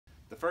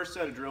first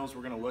set of drills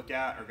we're going to look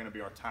at are going to be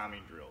our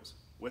timing drills.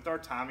 With our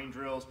timing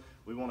drills,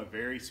 we want to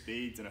vary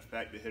speeds and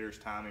affect the hitter's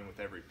timing with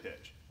every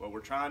pitch. What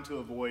we're trying to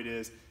avoid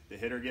is the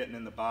hitter getting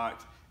in the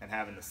box and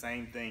having the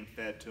same thing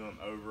fed to them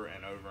over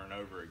and over and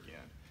over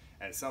again.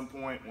 At some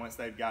point, once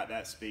they've got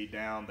that speed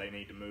down, they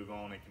need to move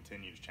on and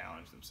continue to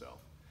challenge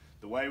themselves.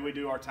 The way we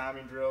do our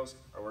timing drills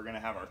are we're going to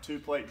have our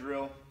 2-plate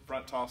drill,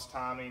 front toss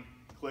timing,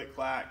 click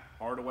clack,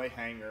 hard away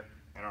hanger,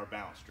 and our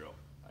bounce drill.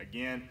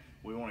 Again,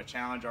 we want to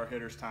challenge our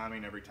hitters'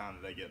 timing every time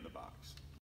that they get in the box.